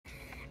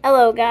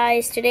Hello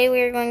guys, today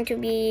we are going to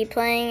be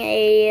playing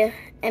a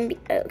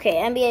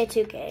NBA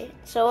 2K.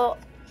 So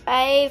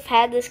I've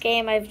had this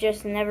game, I've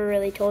just never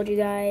really told you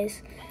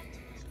guys.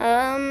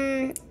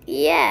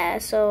 Yeah,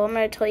 so I'm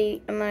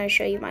gonna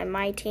show you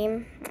my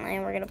team,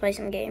 and we're gonna play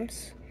some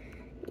games.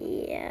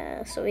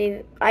 Yeah, so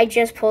I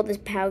just pulled this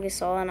Pau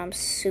Gasol and I'm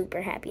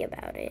super happy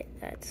about it.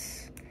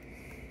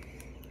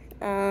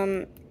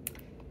 And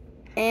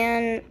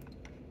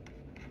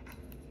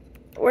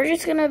we're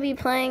just gonna be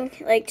playing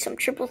like some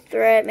triple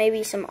threat,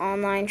 maybe some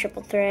online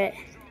triple threat,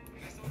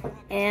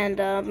 and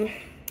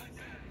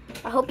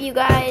I hope you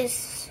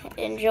guys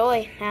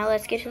enjoy. Now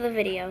let's get to the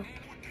video.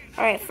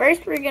 Alright,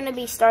 first we're gonna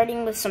be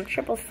starting with some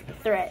triple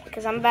threat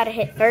because I'm about to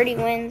hit 30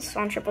 wins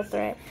on triple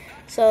threat.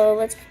 So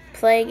let's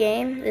play a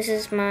game. This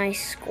is my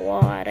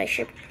squad.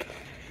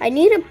 I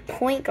need a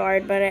point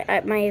guard,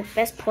 but my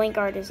best point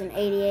guard is an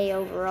 88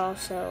 overall,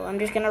 so I'm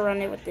just gonna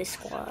run it with this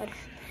squad.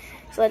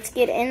 So let's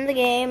get in the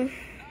game.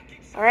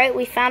 Alright,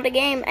 we found a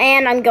game,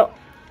 and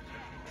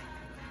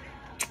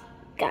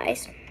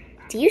Guys,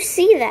 do you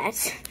see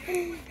that?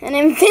 An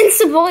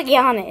invincible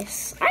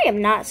Giannis. I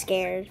am not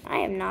scared. I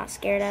am not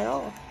scared at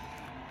all.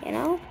 You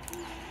know?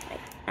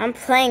 I'm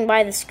playing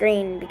by the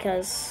screen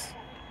because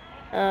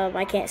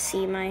I can't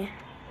see my...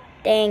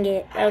 Dang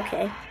it.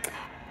 Okay.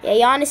 Yeah,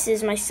 Giannis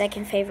is my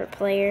second favorite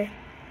player.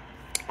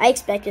 I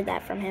expected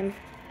that from him.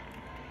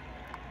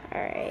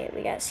 Alright,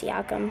 we got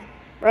Siakam.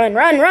 Run,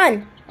 run,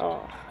 run!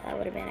 Oh, that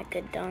would have been a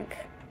good dunk.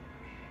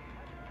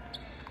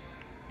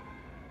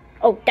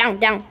 Oh, down,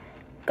 down.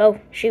 Go.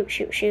 Shoot,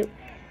 shoot, shoot.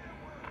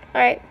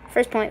 Alright,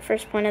 first point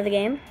of the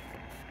game.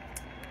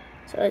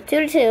 So,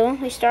 2-2.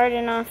 We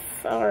started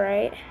off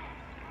alright.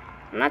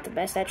 I'm not the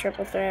best at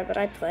triple threat, but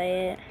I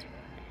play it.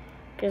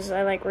 Because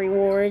I like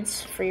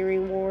rewards. Free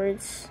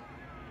rewards.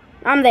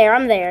 I'm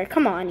there.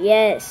 Come on.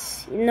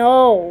 Yes.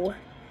 No.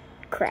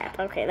 Crap.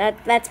 Okay,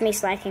 that's me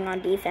slacking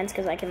on defense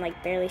because I can,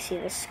 like, barely see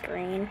the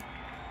screen.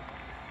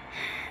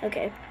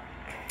 Okay.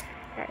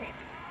 Alright.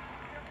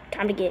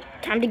 Time to get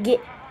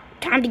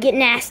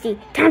nasty.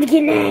 Time to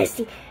get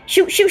nasty.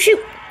 Shoot, shoot, shoot.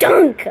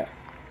 Dunk.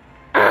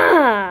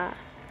 Ah.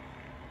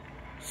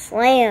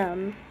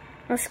 Slam.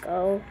 Let's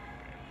go.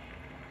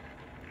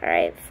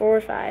 Alright,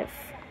 4-5.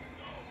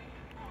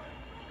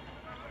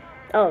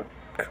 Oh,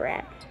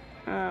 crap.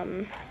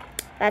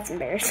 That's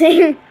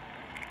embarrassing.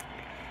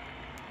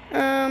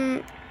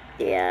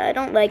 Yeah, I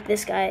don't like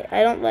this guy.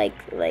 I don't like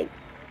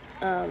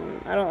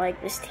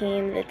this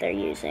team that they're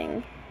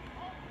using.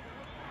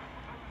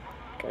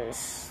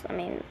 Because, I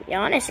mean,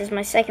 Giannis is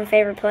my second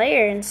favorite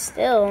player, and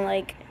still,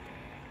 like,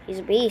 he's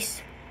a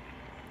beast.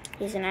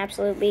 He's an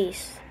absolute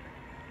beast.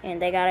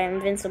 And they got an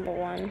invincible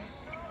one.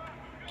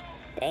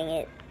 Dang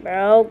it,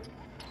 bro.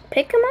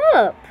 Pick him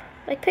up.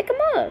 Like, pick him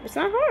up. It's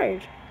not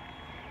hard.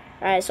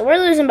 Alright, so we're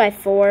losing by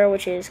 4,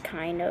 which is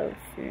kind of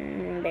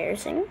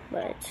embarrassing,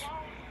 but,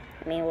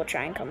 I mean, we'll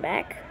try and come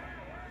back.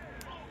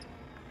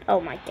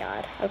 Oh, my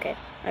God. Okay,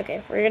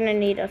 okay. We're going to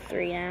need a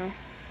 3 now.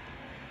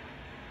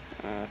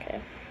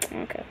 Okay.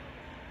 Okay.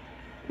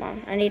 Come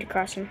on, I need to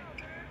cross him.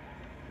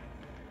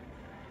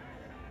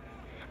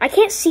 I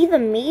can't see the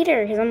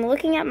meter because I'm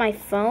looking at my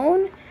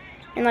phone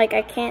and, like,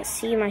 I can't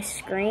see my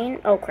screen.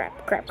 Oh,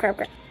 crap, crap, crap,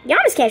 crap.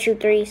 Giannis can't shoot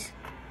threes.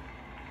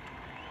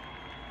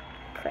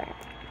 Crap.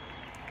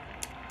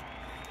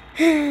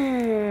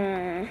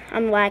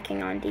 I'm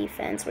lacking on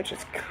defense, which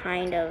is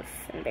kind of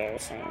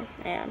embarrassing.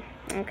 Yeah,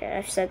 okay,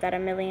 I've said that a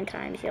million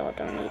times. Y'all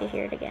don't need to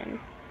hear it again.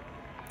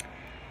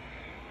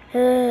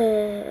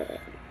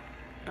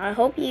 I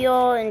hope you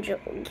all enjoy.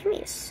 Give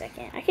me a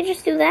second. I could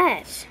just do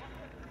that.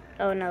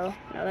 Oh, no.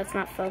 No, that's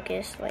not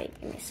focused. Wait,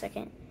 give me a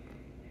second.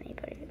 I need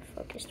to put it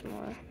focused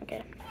more.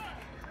 Okay.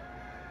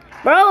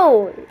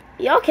 Bro!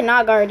 Y'all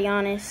cannot guard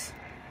Giannis.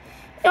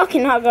 Y'all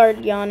cannot guard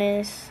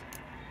Giannis.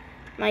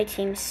 My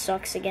team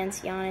sucks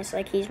against Giannis.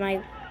 Like, he's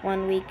my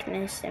one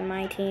weakness in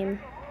my team.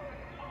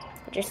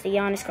 Just the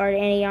Giannis guard,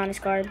 any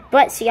Giannis guard.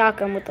 But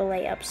Siakam with the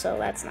layup, so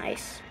that's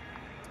nice.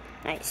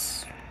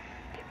 Nice.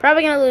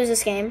 Probably gonna lose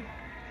this game.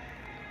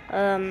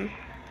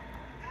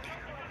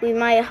 We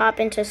might hop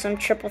into some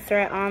triple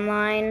threat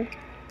online.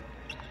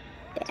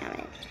 Damn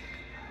it.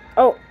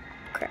 Oh,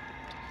 crap.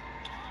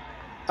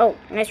 Oh,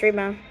 nice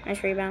rebound.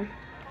 Nice rebound.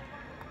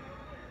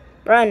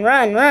 Run,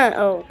 run, run.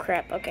 Oh,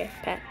 crap. Okay,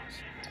 pass.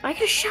 I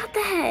could have shot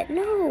that.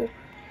 No.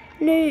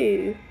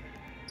 No.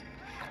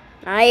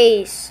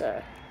 Nice.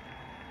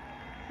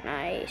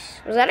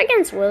 Nice. Was that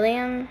against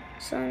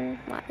Williamson?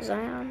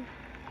 Zion?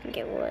 I think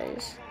it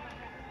was.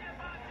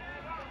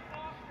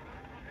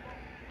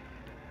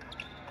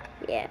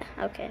 Yeah,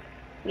 okay.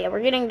 Yeah,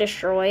 we're getting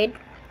destroyed.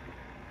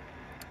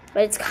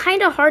 But it's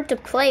kind of hard to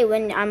play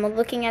when I'm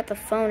looking at the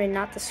phone and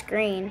not the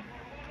screen.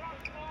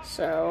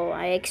 So,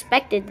 I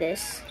expected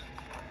this.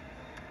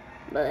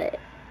 But,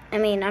 I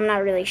mean, I'm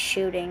not really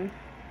shooting.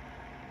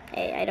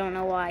 Hey, I don't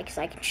know why, because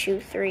I can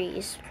shoot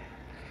threes.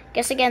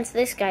 Guess against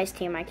this guy's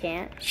team I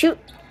can't. Shoot!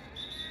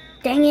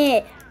 Dang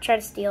it! Try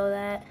to steal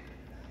that.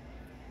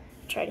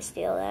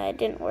 It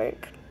didn't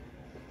work.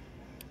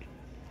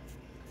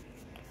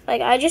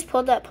 Like, I just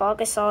pulled that Paul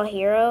Gasol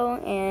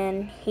hero,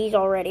 and he's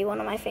already one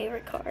of my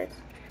favorite cards.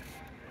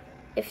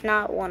 If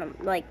not one of,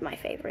 like, my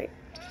favorite.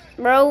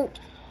 Bro,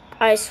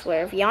 I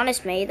swear, if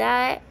Giannis made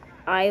that,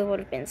 I would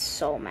have been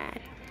so mad.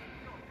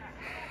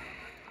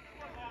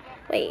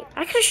 Wait,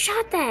 I could have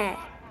shot that.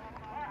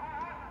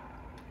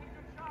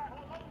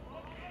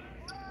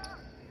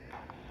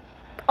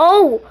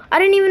 Oh, I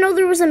didn't even know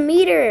there was a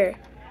meter.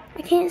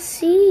 I can't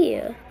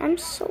see. I'm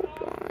so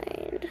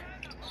blind.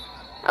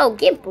 Oh,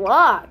 get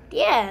blocked.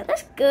 Yeah,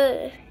 that's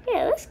good.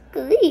 Yeah, that's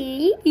good.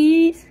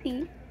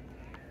 Easy.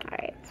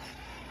 Alright.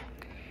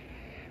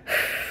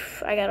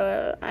 I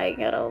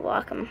gotta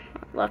lock him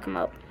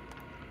up.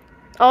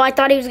 Oh, I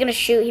thought he was gonna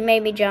shoot. He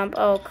made me jump.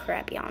 Oh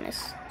crap,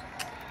 Giannis.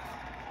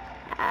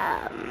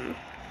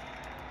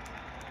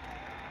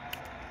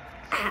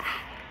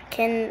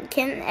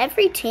 Can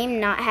every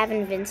team not have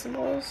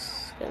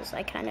invincibles? Because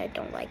I kind of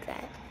don't like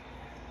that.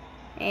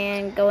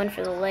 And going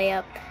for the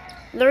layup.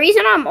 The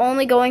reason I'm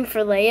only going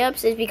for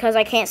layups is because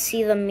I can't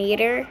see the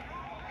meter.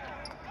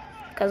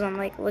 Because I'm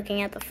like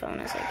looking at the phone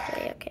as I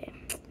play. Okay.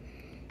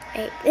 I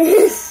hate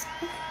this.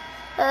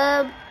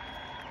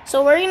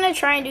 So we're gonna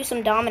try and do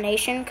some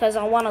domination because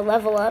I want to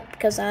level up.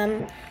 Because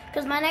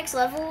my next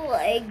level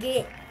I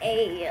get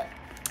a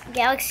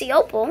Galaxy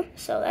Opal.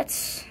 So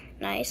that's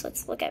nice.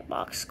 Let's look at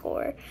box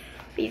score.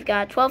 We've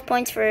got 12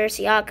 points for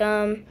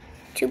Siakam,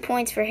 2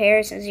 points for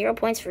Harris, and 0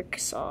 points for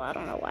Gasol. I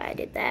don't know why I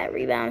did that.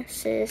 Rebound,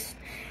 assist.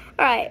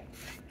 Alright.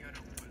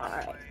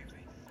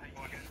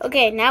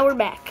 Okay, now we're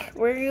back.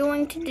 We're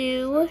going to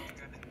do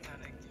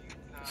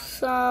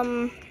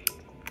some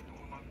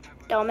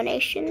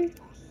domination.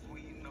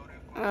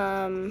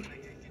 We'll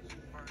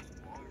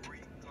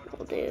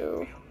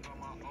do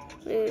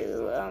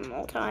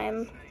all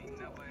time.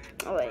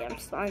 Oh wait, I'm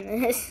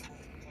starting this.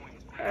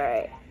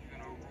 Alright.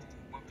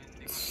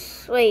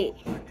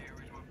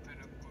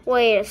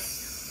 Wait a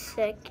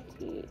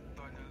second.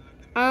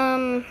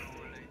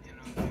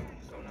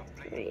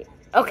 Wait.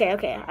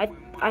 Okay.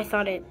 I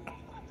thought it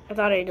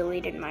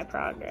deleted my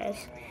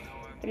progress.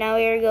 But now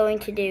we are going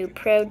to do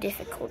pro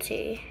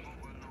difficulty.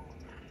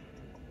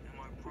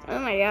 Oh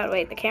my god,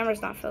 wait, the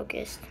camera's not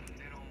focused.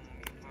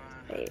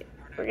 Wait,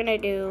 we're gonna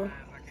go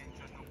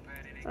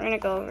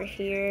over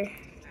here.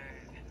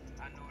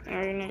 And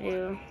we're gonna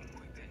do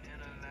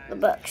the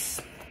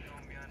Bucks.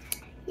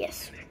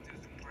 Yes.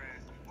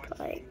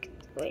 Like,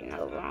 wait,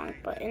 no, wrong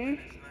button.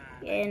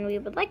 And we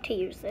would like to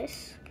use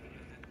this.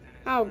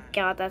 Oh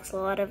god, that's a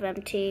lot of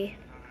MT.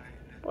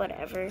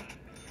 Whatever.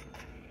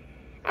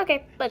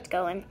 Okay, let's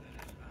go in.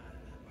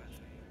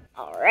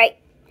 Alright.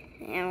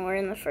 And we're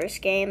in the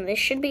first game. This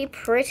should be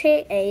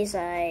pretty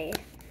easy.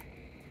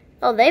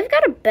 Oh, they've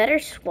got a better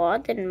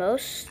squad than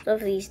most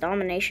of these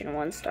domination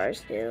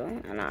 1-stars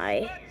do. And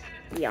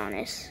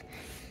Giannis,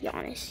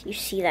 you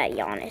see that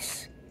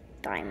Giannis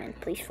diamond?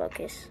 Please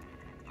focus.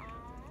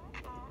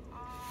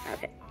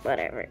 Okay,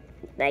 whatever.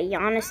 That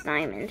Giannis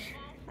diamond.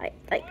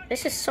 Like,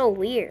 this is so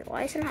weird.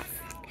 Why is it not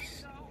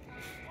focused?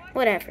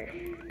 Whatever.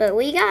 But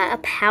we got a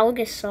Pau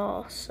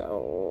Gasol,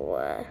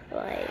 so,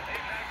 like,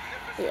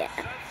 yeah.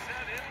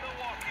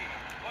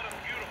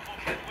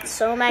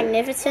 So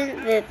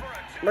magnificent that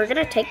we're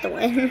gonna take the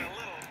win.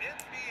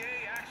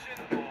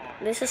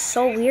 This is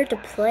so weird to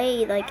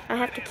play. Like, I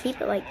have to keep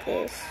it like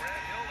this.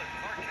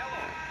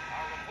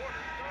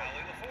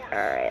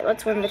 Alright,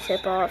 let's win the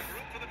tip-off.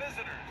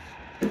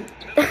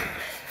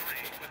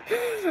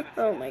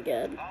 Oh my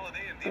god.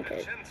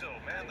 Okay.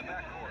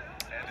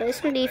 Play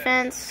some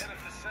defense.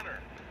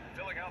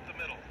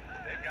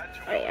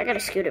 Alright, I gotta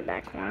scoot it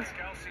back more.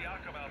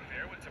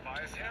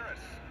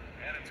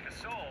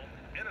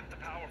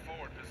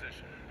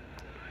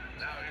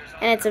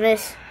 And it's a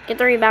miss. Get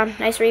the rebound.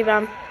 Nice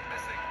rebound.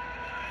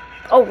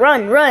 Oh,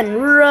 run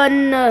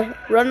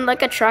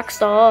like a track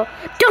star.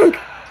 Dunk!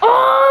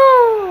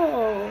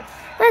 Oh!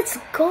 Let's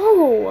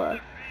go.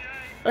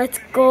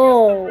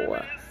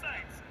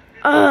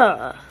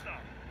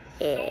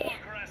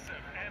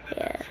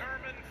 Yeah.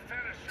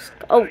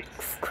 Oh,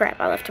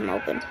 crap. I left him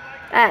open.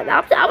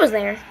 I was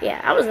there.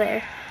 Yeah, I was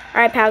there.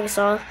 All right, Pau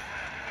Gasol.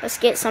 Let's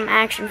get some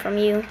action from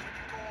you.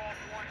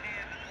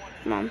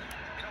 Come on.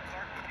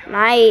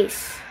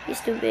 Nice. He's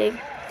too big.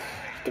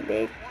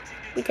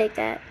 We take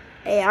that.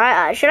 Hey,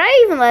 should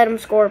I even let him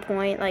score a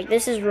point? Like,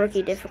 this is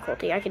rookie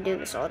difficulty. I could do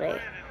this all day.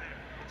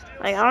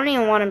 Like, I don't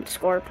even want him to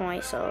score a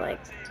point, so,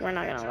 like, we're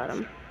not gonna let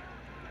him.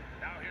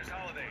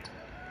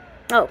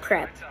 Oh,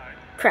 crap.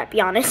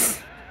 Giannis.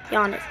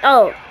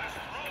 Oh.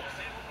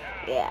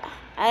 Yeah.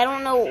 I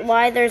don't know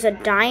why there's a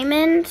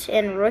diamond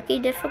in rookie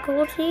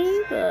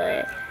difficulty,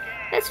 but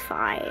that's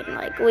fine.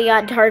 Like, we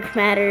got dark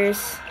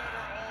matters.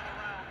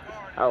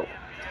 Oh.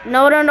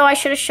 No, I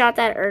should have shot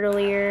that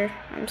earlier.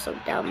 I'm so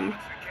dumb.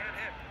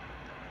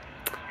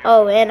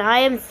 Oh, and I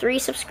am 3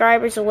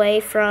 subscribers away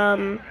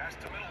from,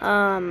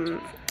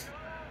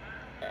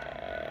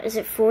 is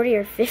it 40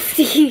 or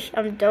 50?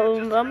 I'm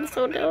dumb. I'm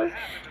so dumb.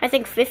 I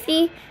think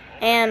 50.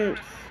 And,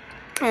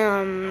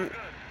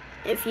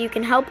 if you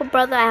can help a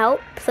brother out,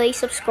 please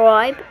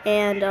subscribe.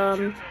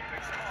 And,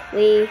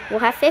 we will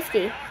have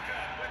 50.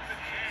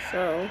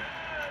 So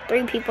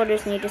 3 people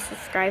just need to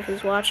subscribe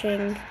who's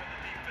watching.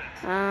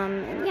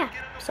 And yeah,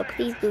 so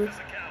please do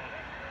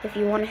if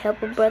you want to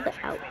help a brother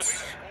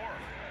out.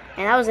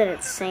 And that was an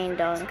insane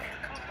dunk.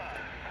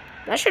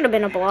 That should have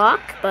been a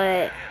block,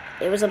 but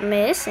it was a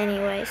miss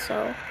anyway,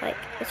 so like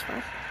it's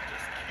fine.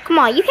 Come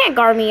on, you can't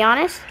guard me,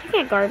 Giannis. You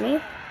can't guard me.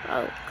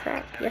 Oh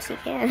crap! Yes, he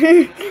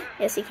can.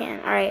 Yes, he can.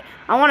 All right,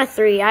 I want a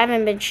 3. I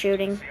haven't been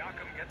shooting.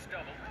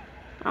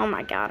 Oh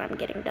my God, I'm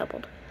getting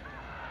doubled.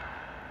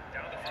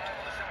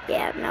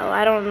 Yeah, no,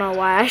 I don't know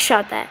why I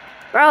shot that,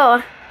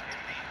 bro.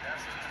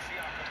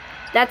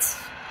 That's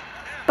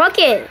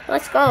bucket.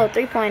 Let's go,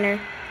 3-pointer.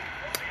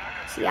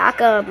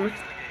 Siakam.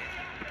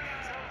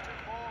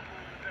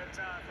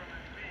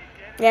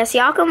 Yeah,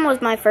 Siakam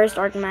was my first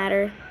Arc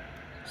Matter.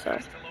 So,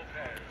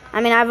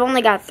 I mean, I've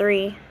only got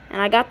 3.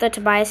 And I got the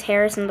Tobias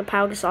Harris and the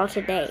Pau Gasol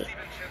today.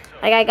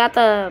 Like, I got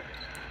the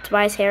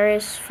Tobias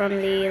Harris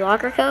from the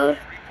locker code.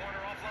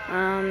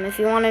 If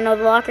you want to know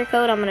the locker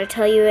code, I'm going to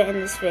tell you it in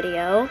this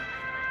video.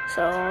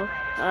 So,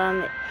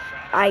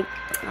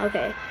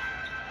 okay.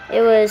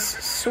 It was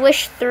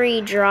swish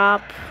 3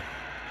 drop.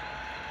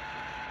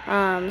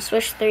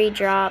 Swish 3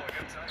 drop.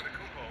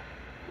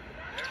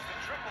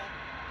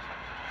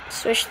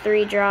 Swish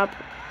 3 drop.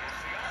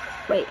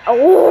 Wait,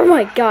 oh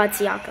my God,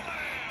 Siakam.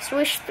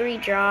 Swish 3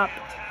 drop.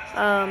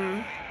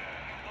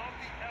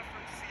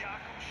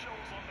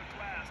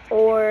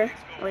 Or,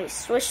 wait,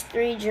 swish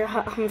 3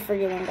 drop. I'm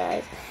forgetting,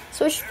 guys.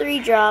 Swish 3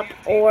 drop,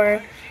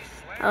 or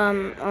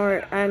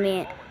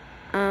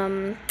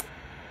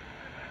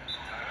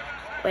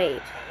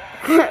wait.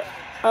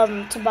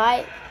 To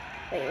buy,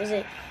 wait, was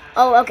it?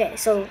 Oh, okay,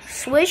 so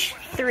swish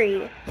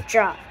 3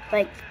 drop.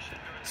 Like,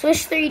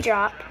 swish 3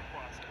 drop.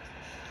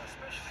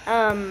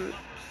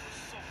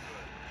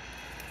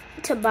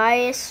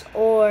 Tobias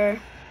or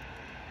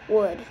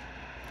Wood.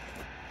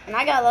 And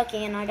I got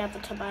lucky and I got the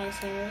Tobias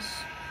Harris.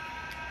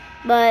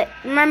 But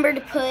remember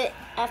to put,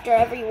 after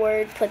every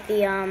word, put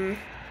the,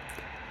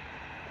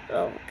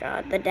 oh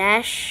God, the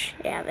dash.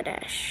 Yeah, the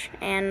dash.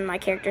 And my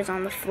character's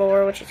on the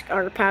floor, which is,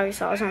 or Pau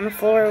Gasol's on the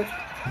floor.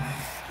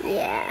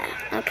 Yeah,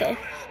 okay.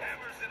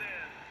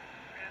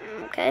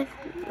 Okay,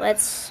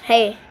 let's,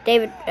 hey,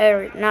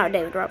 not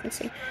David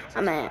Robinson.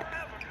 I'm at,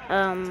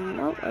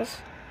 what was,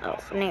 oh,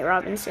 Nate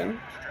Robinson.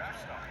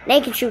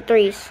 Nate can shoot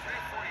 3s.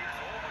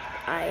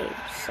 I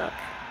suck.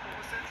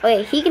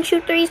 Wait, he can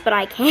shoot 3s, but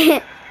I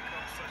can't.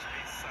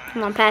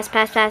 Come on, pass.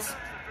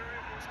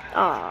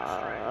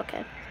 Oh,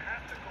 okay.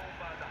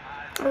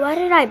 Why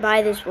did I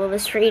buy this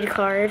Willis Reed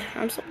card?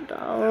 I'm so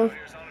dumb.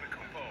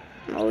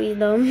 I'm always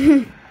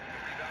dumb.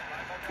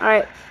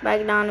 Alright,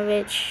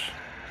 Bogdanovich.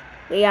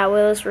 We got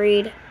Willis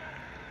Reed.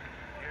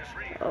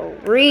 Oh,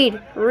 Reed.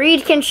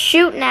 Reed can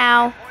shoot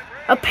now.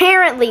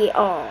 Apparently.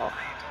 Oh.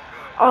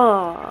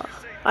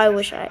 I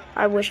wish I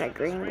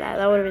greened that.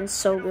 That would have been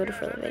so good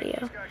for the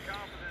video.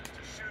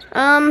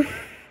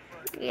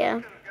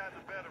 Yeah.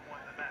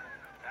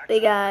 We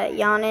got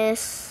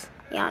Giannis.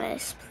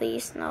 Giannis,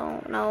 please.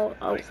 No.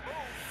 Oh.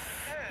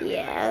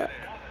 Yeah.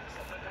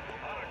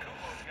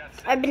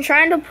 I've been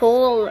trying to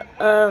pull,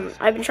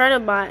 I've been trying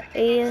to buy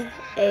a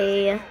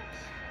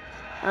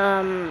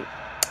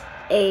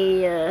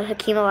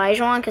Hakeem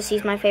Olajuwon because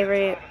he's my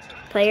favorite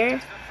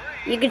player.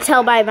 You can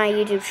tell by my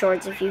YouTube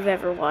shorts if you've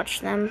ever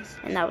watched them,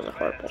 and that was a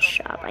horrible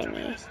shot by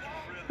me.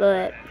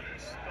 But,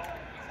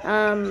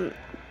 and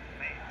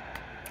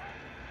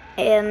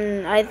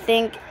I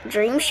think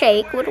Dream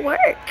Shake would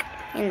work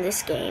in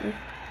this game.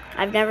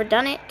 I've never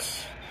done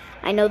it.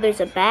 I know there's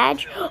a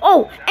badge.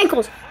 Oh,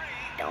 ankles!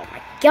 Oh my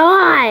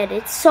God,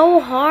 it's so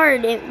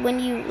hard when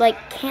you,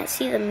 like, can't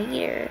see the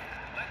meter.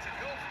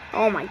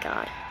 Oh my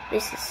God,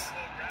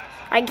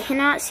 I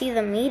cannot see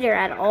the meter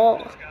at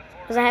all.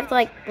 Because I have to,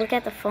 like, look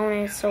at the phone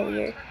and it's so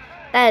weird.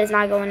 That is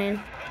not going in.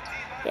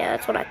 Yeah,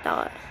 that's what I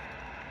thought.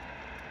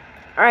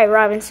 Alright,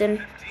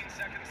 Robinson.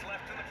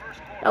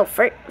 Oh,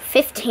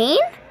 15?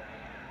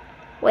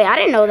 Wait, I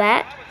didn't know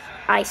that.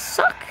 I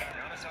suck.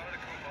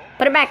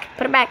 Put it back.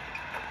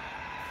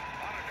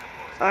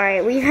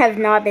 Alright, we have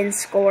not been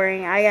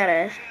scoring.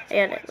 I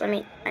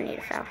need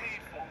a foul.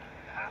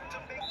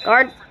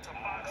 Guard.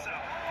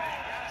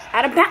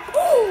 Out of bounds.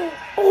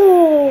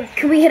 Oh,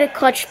 can we hit a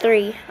clutch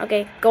 3?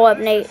 Okay, go up,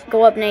 Nate.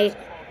 Oh,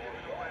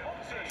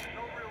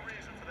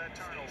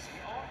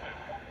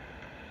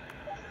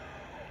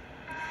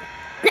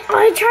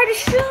 I tried to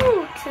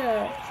shoot.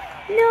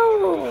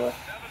 No.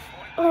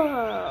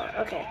 Oh,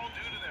 okay.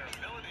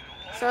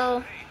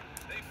 So,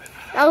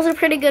 that was a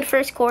pretty good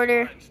first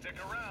quarter.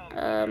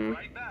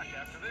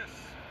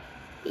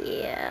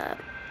 Yeah.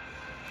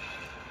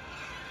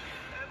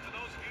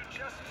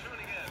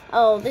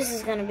 Oh, this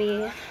is gonna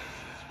be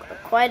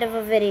quite of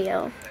a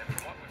video.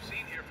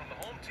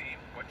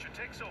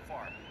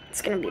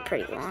 It's gonna be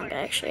pretty long,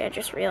 actually. I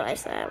just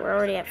realized that. We're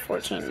already at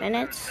 14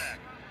 minutes.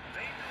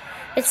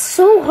 It's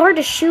so hard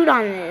to shoot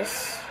on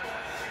this,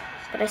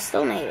 but I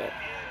still made it.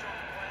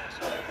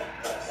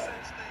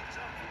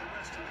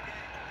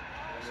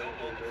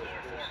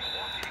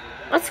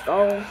 Let's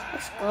go.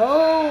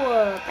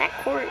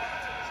 Backcourt.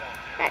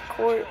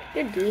 Backcourt.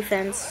 Good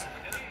defense.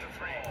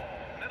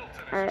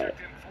 Alright.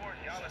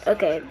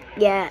 Okay,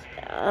 yeah.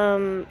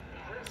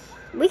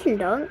 We can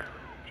dunk.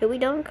 Should we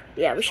dunk?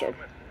 Yeah, we should.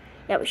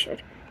 Yeah, we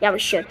should. Yeah, we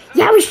should.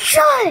 Yeah, we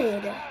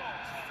should!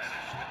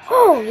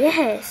 Oh,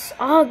 yes.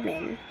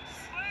 Ogman.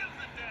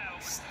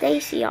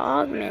 Stacy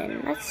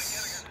Ogman.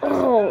 That's...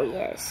 Oh,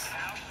 yes.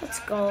 Let's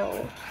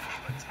go.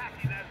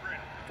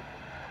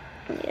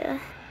 Yeah.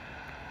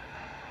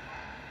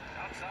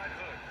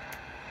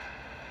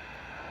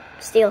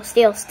 Steal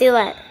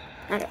that.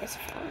 Okay, it's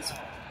fine.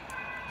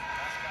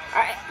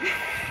 Alright.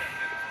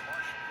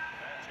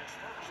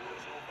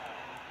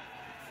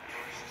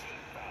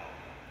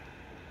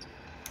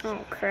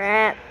 Oh,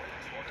 crap.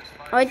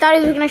 Oh, I thought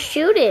he was gonna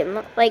shoot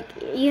him. Like,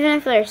 even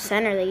if they're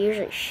center, they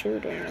usually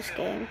shoot in this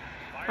game.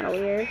 Kinda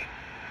weird.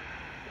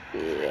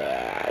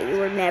 Yeah, you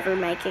were never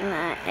making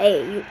that.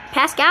 Hey,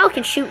 Pascal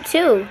can shoot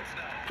too.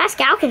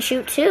 Pascal can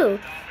shoot too.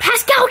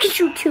 Pascal can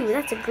shoot too.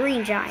 That's a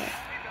green giant.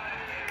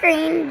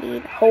 Green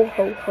bean. Ho,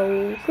 ho,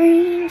 ho.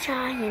 Green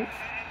giant.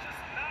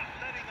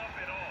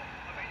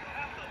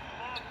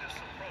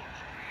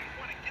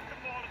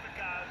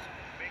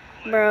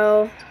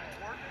 Bro.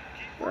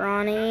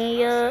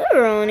 Ronnie.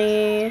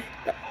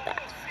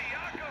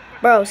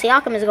 Bro,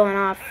 Siakam is going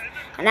off.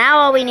 And now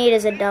all we need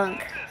is a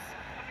dunk.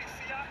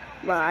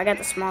 Bro, I got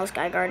the smallest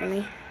guy guarding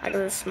me. That's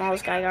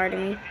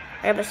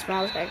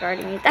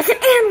an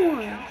and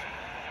one.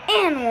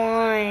 And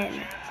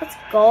one. Let's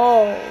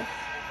go.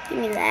 Give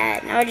me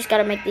that. Now I just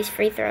gotta make these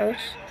free throws.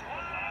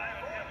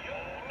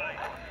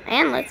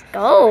 And let's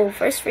go.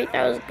 First free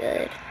throw is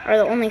good. Or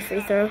the only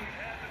free throw.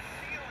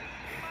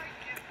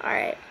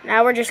 Alright,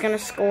 now we're just gonna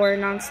score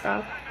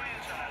nonstop.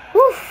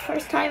 Whew,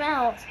 first time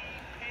out.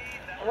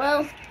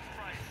 Well,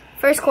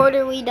 first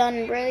quarter we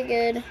done really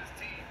good.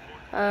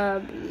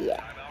 Yeah.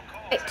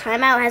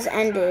 Timeout has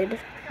ended.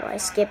 Well, I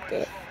skipped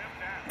it.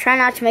 Try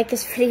not to make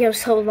this video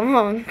so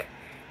long.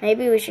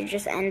 Maybe we should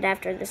just end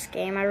after this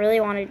game. I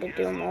really wanted to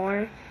do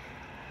more.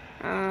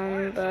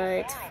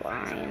 But it's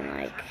fine.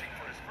 Like,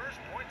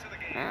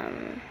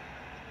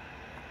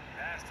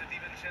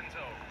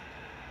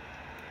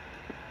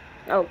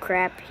 oh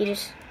crap, he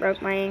just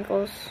broke my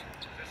ankles.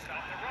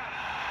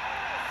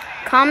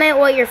 Comment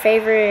what your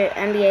favorite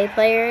NBA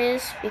player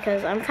is,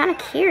 because I'm kind of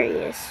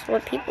curious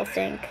what people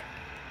think.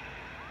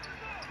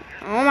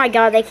 Oh my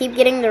god, they keep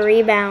getting the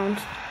rebound.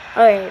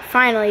 Okay,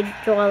 finally,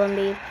 Joel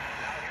Embiid.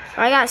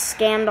 I got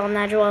scammed on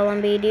that Joel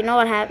Embiid. Do you know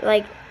what happened?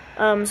 Like,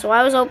 so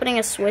I was opening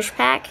a swish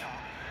pack.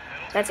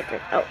 That's a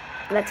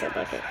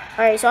bucket.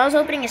 Alright, so I was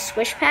opening a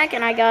swish pack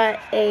and I got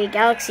a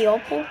Galaxy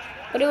Opal.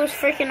 But it was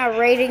freaking a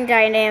Rating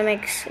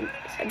Dynamics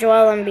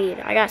Joel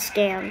Embiid. I got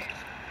scammed.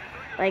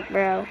 Like,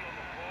 bro.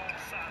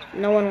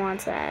 No one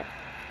wants that.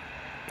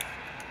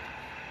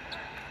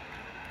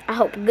 I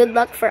hope good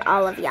luck for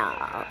all of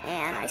y'all.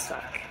 And I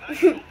suck.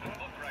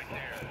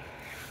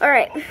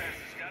 Alright.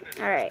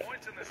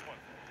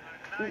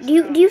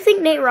 Do you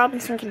think Nate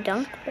Robinson can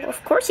dunk? Well,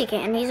 of course he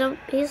can. He's a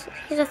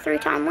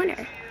 3-time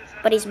winner.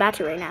 But he's about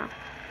to right now.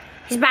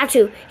 He's about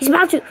to.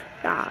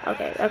 Ah,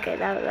 okay.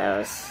 That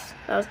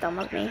was dumb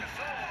of me.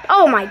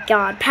 Oh my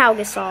god, Pau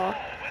Gasol.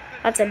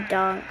 That's a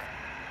dunk.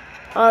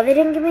 Oh, they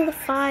didn't give me the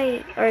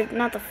fight. Or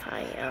not the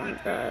fight.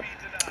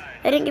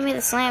 They didn't give me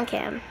the slam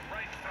cam.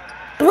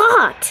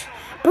 Blocked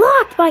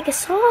by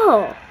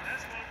Gasol.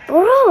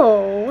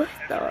 Bro, what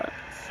the?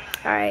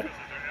 Alright.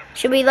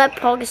 Should we let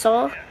Paul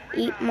Gasol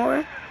eat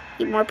more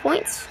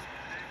points?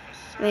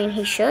 I mean,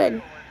 he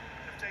should.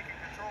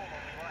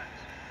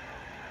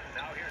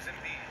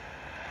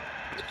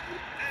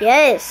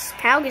 Yes,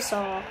 Pau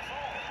Gasol.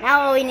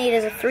 Now all we need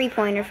is a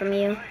 3-pointer from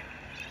you.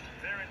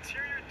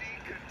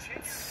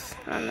 Let's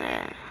run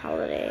that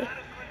holiday.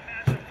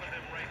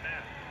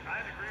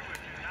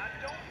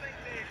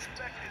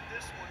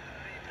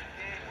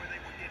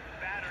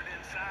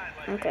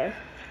 Okay.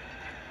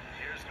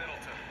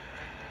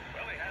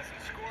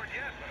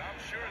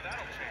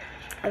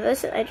 I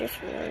just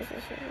realized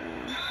this is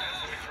wrong.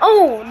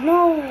 Oh,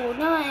 no,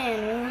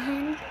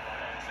 not.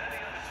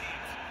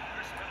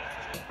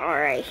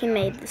 Alright, he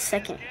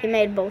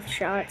made both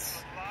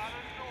shots.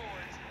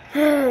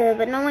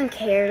 But no one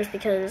cares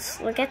because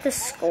look at the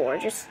score.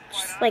 Just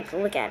like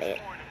look at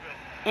it.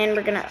 And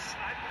we're gonna.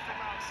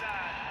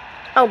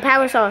 Oh,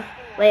 Pau Gasol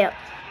layup.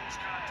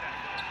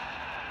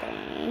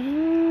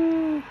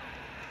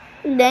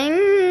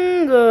 Dang.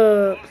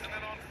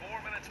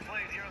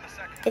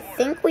 I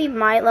think we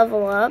might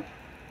level up.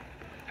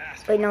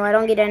 Wait, no, I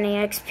don't get any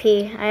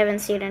XP. I haven't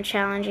seen a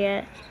challenge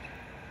yet.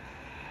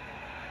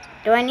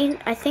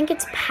 I think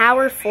it's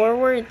power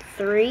forward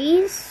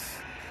 3s.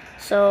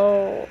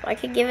 So I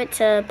could give it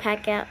to Pau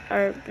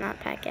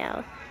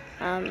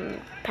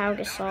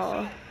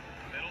Gasol.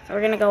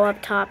 We're gonna go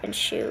up top and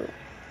shoot.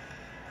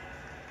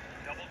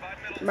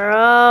 Bro,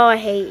 I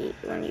hate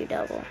when you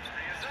double.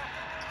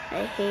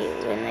 I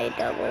hate when they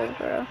double,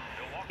 bro.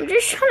 I'm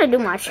just trying to do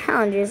my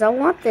challenges. I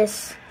want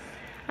this.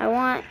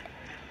 I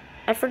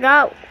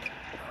forgot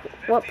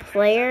what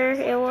player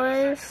it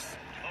was.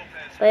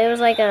 But it was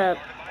like a,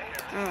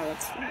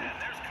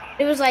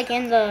 It was like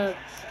in the,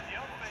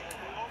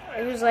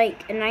 it was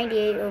like a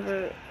 98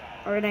 over,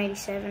 or a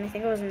 97. I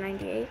think it was a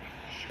 98.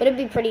 But it'd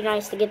be pretty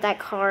nice to get that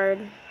card.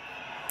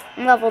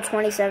 I'm level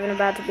 27,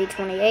 about to be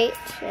 28,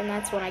 and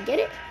that's when I get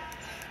it.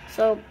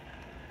 So,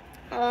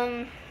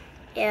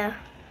 yeah.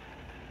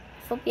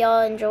 Hope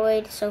y'all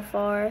enjoyed so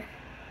far.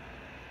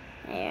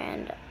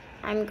 And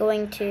I'm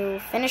going to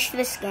finish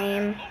this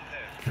game.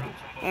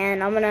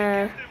 And I'm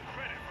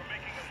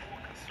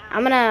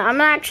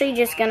actually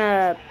just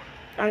gonna,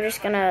 I'm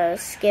just gonna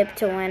skip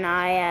to when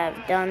I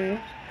have done,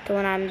 to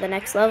when I'm the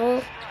next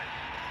level.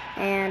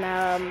 And,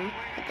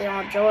 hope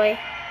y'all enjoy.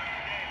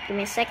 Give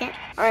me a second.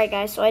 Alright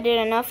guys, so I did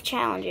enough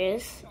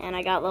challenges, and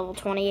I got level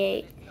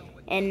 28.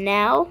 And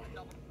now,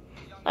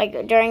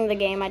 like, during the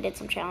game I did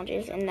some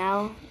challenges, and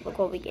now, look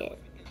what we get.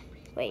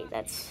 Wait,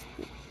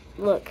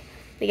 look.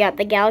 We got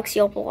the Galaxy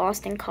Opal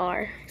Austin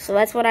car. So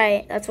that's what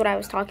I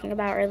was talking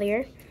about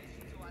earlier.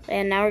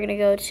 And now we're gonna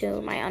go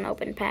to my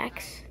unopened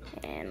packs.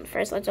 And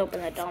first let's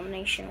open the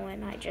Domination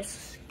one I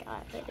just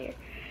got right here.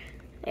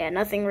 Yeah,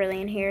 nothing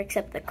really in here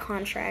except the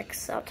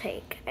contracts I'll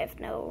take. I have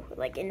no,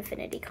 like,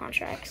 infinity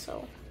contracts,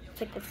 so I'll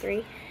take the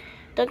 3.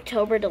 The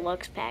October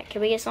Deluxe pack.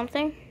 Can we get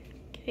something?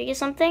 Can we get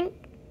something?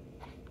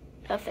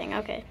 Nothing.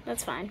 Okay,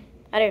 that's fine.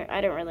 I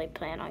didn't really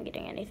plan on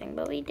getting anything,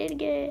 but we did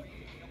get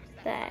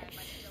that.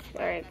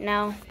 Alright,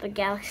 now the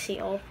Galaxy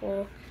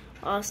Opal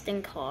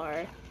Austin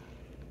car.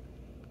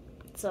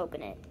 Let's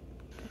open it.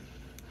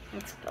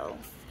 Let's go.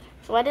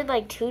 So I did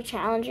like 2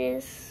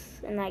 challenges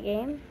in that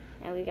game.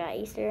 And we got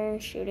Eastern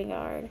shooting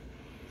guard.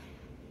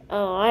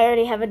 Oh, I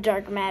already have a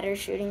Dark Matter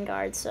shooting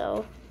guard,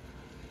 so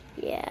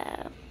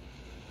yeah.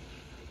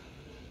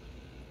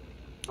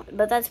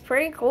 But that's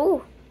pretty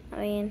cool.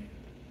 I mean,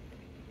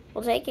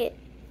 we'll take it.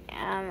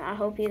 I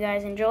hope you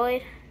guys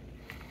enjoyed.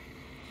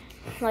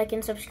 Like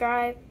and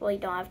subscribe. Well, you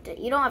don't have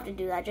to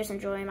do that. Just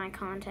enjoy my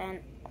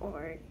content,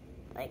 or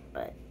like,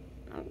 but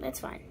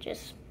it's fine.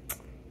 Just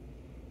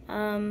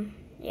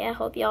yeah,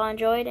 hope y'all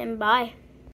enjoyed, and bye.